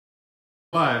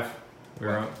Live.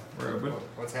 We're open.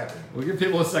 What's happening? We'll give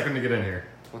people a second to get in here.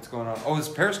 What's going on? Oh, it's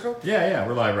Periscope? Yeah,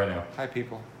 we're live right now. Hi,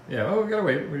 people. Yeah, oh, we gotta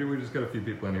wait. We just got a few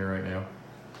people in here right now.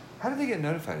 How did they get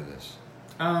notified of this?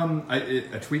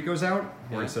 A tweet goes out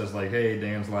where it says like, "Hey,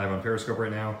 Dan's live on Periscope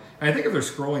right now." And I think if they're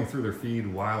scrolling through their feed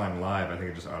while I'm live, I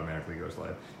think it just automatically goes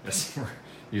live. Yes, we're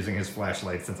using his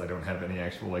flashlight since I don't have any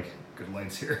actual good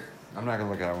lights here. I'm not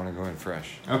gonna look at it. I want to go in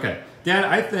fresh. Okay, Dan,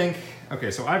 I think. Okay,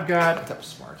 so I've got. That was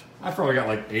smart. I've probably got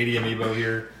like 80 amiibo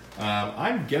here.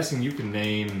 I'm guessing you can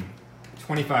name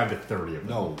 25 to 30 of them.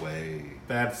 No way.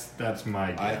 That's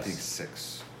my guess. I think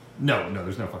 6. No,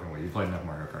 there's no fucking way. You played enough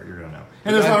Mario Kart, you're gonna know.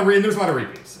 And there's a lot of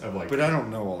repeats of like. But I don't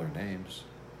know all their names.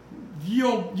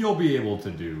 You'll be able to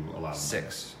do a lot of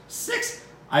 6. 6?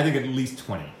 I think at least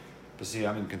 20. But see,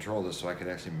 I'm in control of this, so I could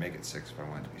actually make it 6 if I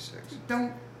wanted to be 6.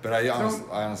 Don't. But I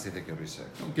honestly think it'll be 6.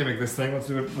 Don't gimmick this thing. Let's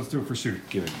do it for shoot.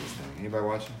 Gimmick this thing. Anybody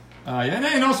watching? Yeah,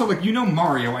 and also like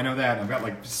Mario. I know that. I've got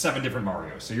like 7 different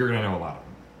Marios, so you're gonna know a lot of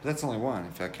them. But that's only one.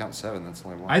 If I count 7, that's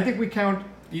only one. I think we count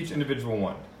each individual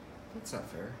one. That's not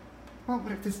fair. Well,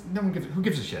 what if this? No one gives. Who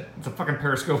gives a shit? It's a fucking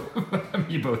Periscope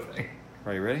amiibo thing.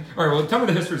 Are you ready? All right. Well, tell me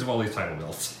the histories of all these title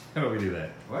belts. How about we do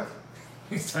that? What?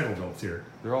 These title belts here.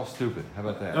 They're all stupid. How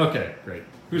about that? Okay, great.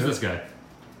 Who's this guy?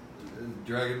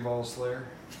 Dragon Ball Slayer.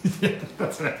 Yeah,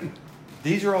 that's it.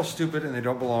 These are all stupid and they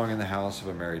don't belong in the house of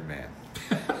a married man.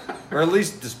 Or at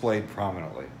least displayed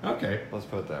prominently. Okay. Let's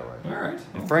put it that way. All right.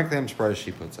 And frankly, I'm surprised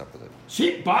she puts up with it.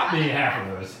 She bought me half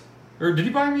of those. Or did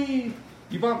you buy me?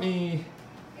 You bought me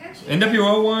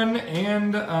NWO one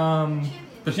and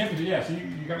the championship. Yeah, so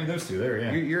you got me those two there.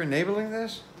 Yeah. You're enabling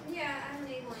this? Yeah, I'm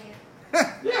enabling it.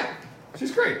 Yeah,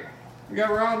 she's great. We got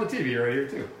her on the TV right here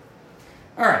too.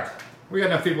 All right, we got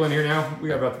enough people in here now. We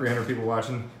got about 300 people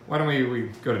watching. Why don't we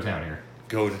go to town here?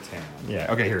 Go to town.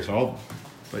 Yeah. Okay. Here, so I'll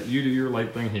let you do your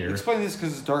light thing here. Explain this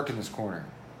because it's dark in this corner.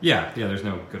 Yeah. There's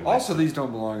no good light. Also, these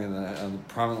don't belong in the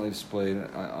prominently displayed in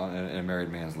a married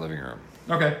man's living room.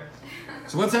 Okay.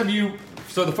 So let's have you,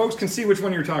 so the folks can see which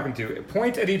one you're talking to.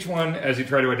 Point at each one as you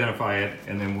try to identify it,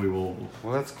 and then we will.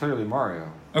 Well, that's clearly Mario.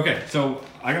 Okay. So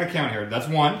I gotta count here. That's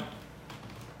one.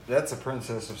 That's a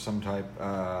princess of some type.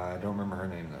 I don't remember her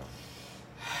name though.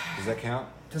 Does that count?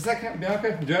 Does that count,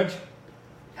 Bianca? Judge?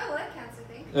 Oh, that counts,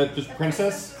 I think. Just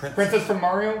princess? Princess from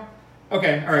Mario?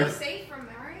 Okay, all right. Did you say from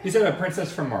Mario? He said a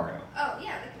princess from Mario. Oh,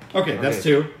 yeah. That Okay, that's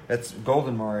 2. That's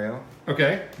Golden Mario.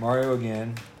 Okay. Mario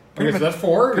again. Okay, so that's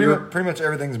 4. Pretty much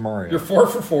everything's Mario. You're 4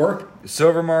 for 4.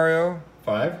 Silver Mario.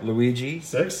 5. Luigi.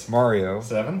 6. Mario.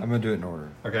 7. I'm going to do it in order.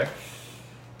 Okay.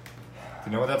 Do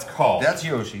you know what that's called? That's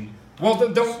Yoshi. Well,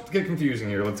 don't get confusing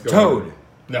here. Let's go. Toad.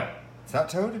 No. It's not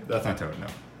Toad? That's not Toad, no.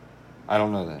 I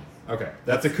don't know that. Okay.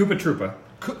 That's a Koopa Troopa.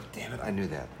 Damn it, I knew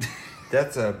that.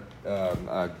 That's a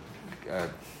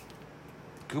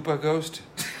Koopa ghost?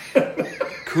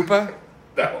 Koopa?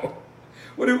 No.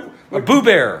 A Boo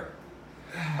Bear.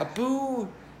 A Boo.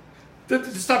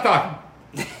 Stop talking.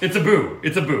 It's a boo.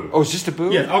 It's a boo. Oh, it's just a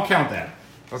Boo? Yeah, I'll count that.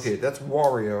 Okay, that's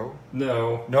Wario.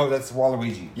 No. No, that's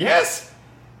Waluigi. Yes.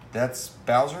 That's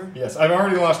Bowser? Yes, I've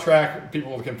already lost track.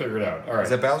 People can figure it out. All right. Is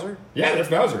that Bowser? Yeah, that's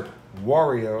Bowser.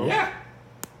 Wario. Yeah.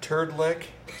 Turd Lick.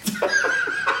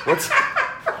 What's... Is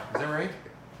that right?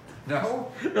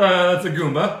 No? That's a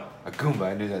Goomba. A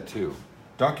Goomba, I knew that too.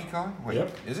 Donkey Kong? Wait,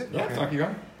 Yep. is it? Yeah, Okay. Donkey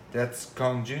Kong. That's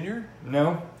Kong Jr.?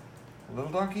 No.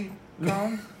 Little Donkey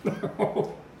Kong?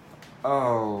 No.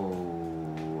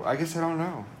 Oh, I guess I don't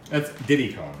know. That's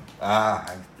Diddy Kong. Ah,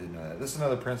 I didn't know that. This is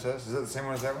another princess. Is that the same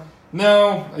one as that one?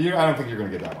 No, I don't think you're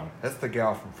going to get that one. That's the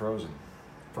gal from Frozen.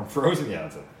 From Frozen? Yeah,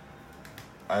 that's it.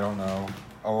 I don't know.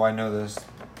 Oh, I know this.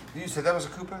 You said that was a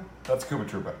Koopa? That's Koopa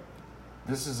Troopa.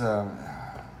 This is a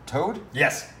Toad?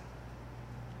 Yes.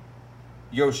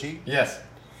 Yoshi? Yes.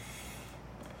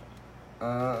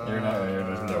 There's no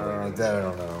way. that I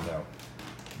don't know. No.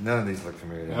 None of these look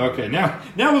familiar. Okay, now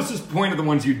let's just point at the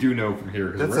ones you do know from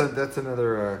here. That's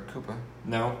another Koopa.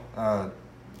 No.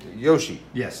 Yoshi.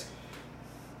 Yes.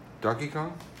 Donkey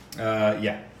Kong?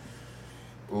 Yeah.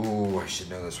 Ooh, I should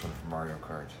know this one from Mario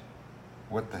Kart.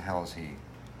 What the hell is he?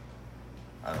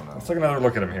 I don't know. Let's take another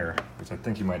look at him here, because I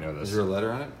think you might know this. Is there a letter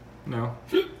on it? No.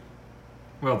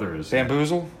 Well, there is.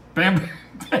 Bamboozle? Bamboozle.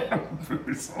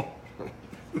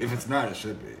 If it's not, it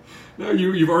should be. No,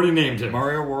 you've already named him.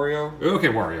 Mario, Wario? Okay,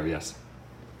 Wario, yes.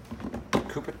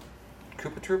 Koopa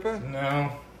Troopa?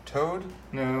 No. Toad?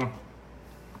 No.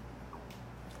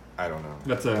 I don't know.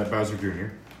 That's Bowser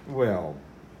Jr. Well,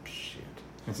 shit.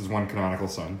 That's his one canonical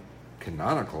son.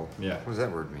 Canonical? Yeah. What does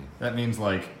that word mean? That means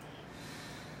like...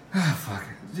 fuck.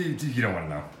 You don't want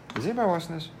to know. Is anybody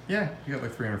watching this? Yeah, you got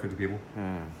like 350 people.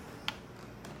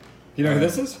 You know who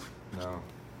this is? No.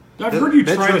 I've heard you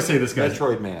try to say this guy.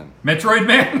 Metroid Man. Metroid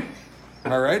Man?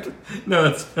 Am I right? No,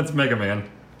 that's Mega Man.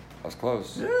 I was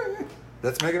close. Yeah.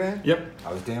 That's Mega Man? Yep.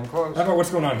 I was damn close. How about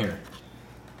what's going on here?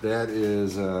 That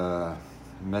is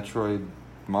Metroid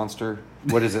Monster.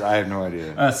 What is it? I have no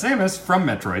idea. Samus from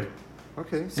Metroid.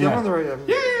 Okay, so Yeah. I'm on the right.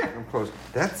 Yeah. I'm close.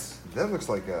 That looks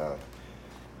like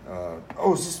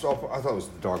oh, is this? I thought it was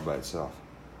the dog by itself.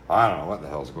 I don't know what the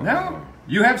hell's going on. No,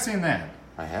 you have seen that.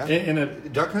 I have. In a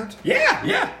Duck Hunt?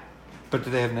 yeah. But do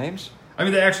they have names? I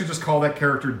mean, they actually just call that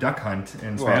character Duck Hunt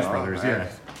in Smash Brothers. Yeah.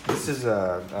 This is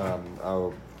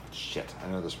oh shit!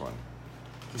 I know this one.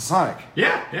 Sonic.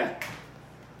 Yeah.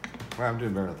 Well, I'm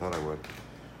doing better than I thought I would.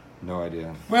 No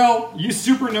idea. Well, you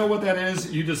super know what that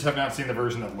is. You just have not seen the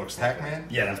version that looks like Pac-Man?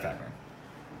 that. Yeah, that's Pac-Man.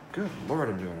 Good Lord,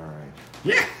 I'm doing all right.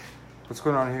 Yeah. What's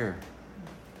going on here?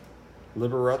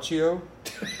 Liberatio?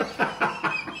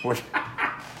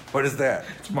 What is that?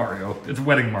 It's Mario. It's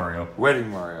Wedding Mario. Wedding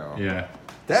Mario. Yeah.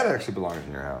 That actually belongs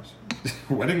in your house.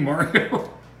 Wedding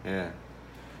Mario. Yeah.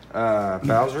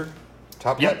 Bowser.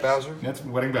 Top Yep. Hat Bowser. That's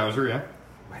Wedding Bowser. Yeah.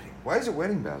 Wedding. Why is it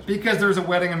Wedding Bowser? Because there's a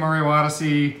wedding in Mario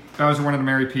Odyssey. Bowser wanted to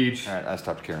marry Peach. All right, I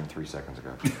stopped caring 3 seconds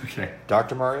ago. Okay.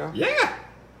 Dr. Mario? Yeah.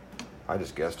 I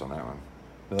just guessed on that one.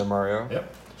 Another Mario?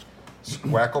 Yep.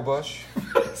 Squacklebush?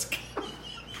 Is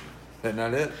that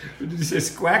not it? Did you say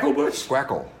Squacklebush?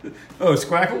 Squackle. Oh,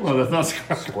 Squackle? No, that's not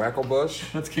Squackle.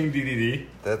 Squacklebush? That's King DDD.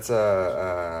 That's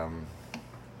oh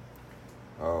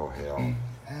hell.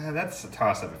 That's a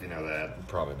toss-up if you know that.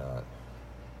 Probably not.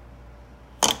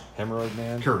 Hemorrhoid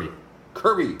Man? Kirby.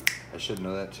 Kirby! I should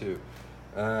know that too.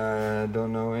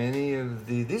 Don't know any of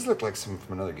the. These look like some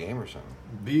from another game or something.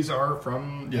 These are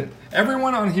from... Yeah.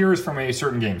 Everyone on here is from a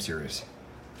certain game series.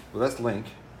 Well, that's Link.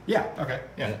 Yeah, okay.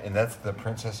 Yeah. And that's the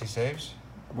princess he saves?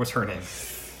 What's her name?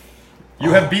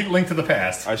 You have beat Link to the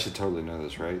Past. I should totally know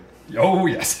this, right? Oh,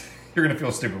 yes. You're going to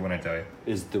feel stupid when I tell you.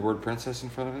 Is the word princess in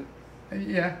front of it?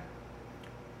 Yeah.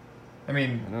 I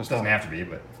mean, I know it it's doesn't not- have to be,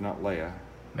 but It's not Leia.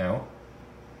 no.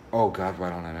 Oh God, why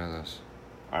don't I know this?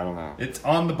 I don't know. It's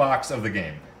on the box of the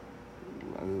game.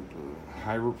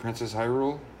 Hyrule, Princess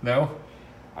Hyrule? No?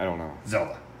 I don't know.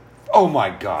 Zelda. Oh my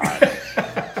God!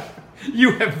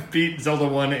 You have beat Zelda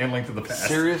 1 and Link to the Past.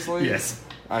 Seriously? Yes.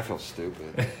 I feel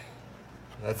stupid.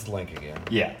 That's Link again.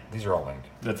 Yeah. These are all Link.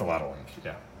 That's a lot of Link.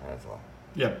 Yeah. That's a lot.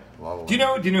 Yep. A lot of Do you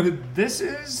know who this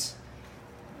is?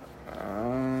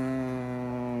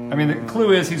 I mean, the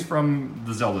clue is he's from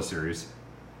the Zelda series.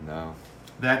 No.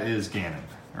 That is Ganon.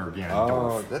 Or Ganondorf.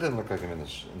 Oh, that didn't look like him in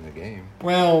the game.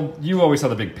 Well, you always saw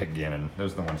the big pig Ganon.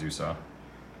 Those are the ones you saw.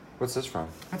 What's this from?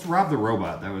 That's Rob the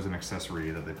Robot. That was an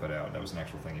accessory that they put out. That was an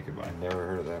actual thing you could buy. I've never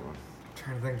heard of that one. I'm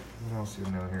trying to think what else you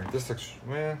know here. This looks,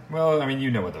 man. Well, I mean,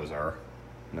 you know what those are.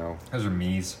 No. Those are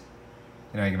Mii's.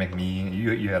 You know, you can make Mii.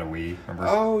 You had a Wii, remember?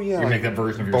 Oh, yeah, You can like make that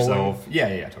version of bowling. yourself.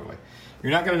 Yeah, totally.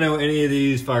 You're not going to know any of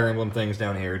these Fire Emblem things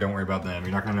down here. Don't worry about them.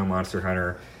 You're not going to know Monster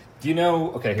Hunter. Do you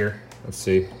know... Okay, here. Let's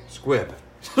see. Squib.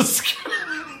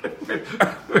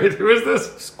 Wait, who is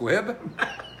this? Squib?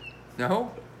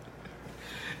 No.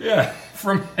 Yeah,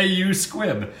 from Hey You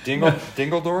Squib.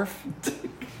 Dingledorf?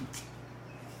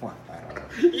 What? I don't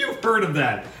know. You've heard of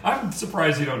that. I'm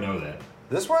surprised you don't know that.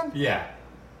 This one? Yeah.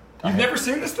 You've never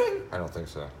seen this thing? I don't think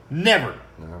so. Never.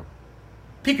 No.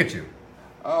 Pikachu.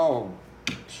 Oh,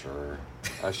 sure.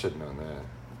 I should have known that.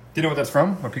 Do you know what that's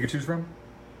from? What Pikachu's from?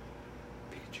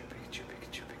 Pikachu.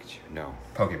 No.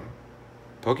 Pokemon.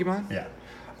 Pokemon? Yeah.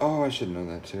 Oh, I should know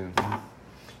that too.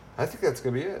 I think that's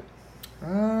gonna be it.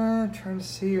 Trying to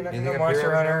see. You're not gonna know Anything up Monster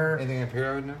here I would know? Hunter. Anything up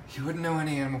here I would know? You wouldn't know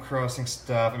any Animal Crossing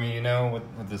stuff. I mean, you know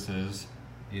what this is.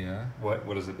 Yeah.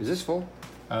 What is it? Is this full?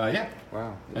 Yeah.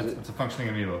 Wow. Is It's a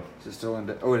functioning amiibo. it still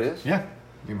in? Oh, it is. Yeah.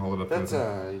 You can hold it up. That's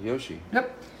there. Yoshi.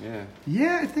 Yep. Yeah.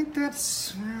 Yeah, I think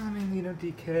that's. Well, I mean, you know,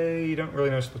 DK. You don't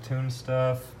really know Splatoon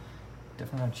stuff.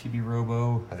 Definitely not Chibi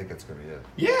Robo. I think that's gonna be it.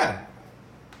 Yeah.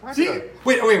 I See? thought-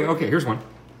 Wait. Okay. Here's one.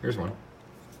 Let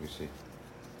me see.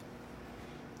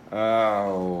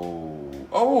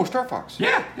 Oh, Star Fox.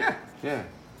 Yeah. Yeah.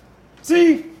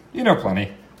 See, you know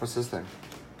plenty. What's this thing?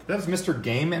 That's Mr.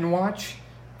 Game and Watch.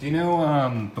 Do you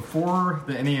know before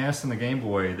the NES and the Game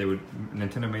Boy,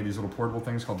 Nintendo made these little portable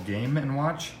things called Game and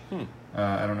Watch.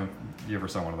 I don't know if you ever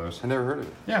saw one of those. I never heard of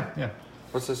it. Yeah.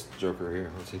 What's this Joker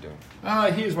here? What's he doing?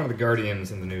 He is one of the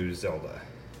Guardians in the new Zelda.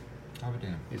 Oh,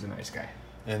 damn. He's a nice guy.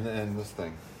 And this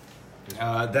thing.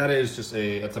 That is just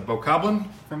it's a Bokoblin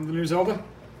from the new Zelda.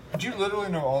 Did you literally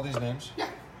know all these names? Yeah.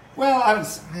 Well, I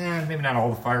was maybe not all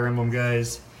the Fire Emblem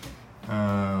guys.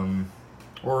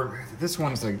 Or this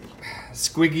one's like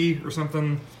Squiggy or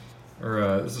something.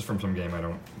 Or this is from some game I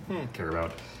don't care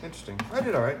about. Interesting. I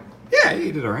did all right. Yeah,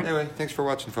 you did all right. Anyway, thanks for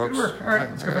watching, folks. Good work. All right,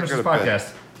 let's go I finish gotta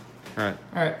this bed. podcast. All right.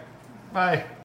 All right, bye.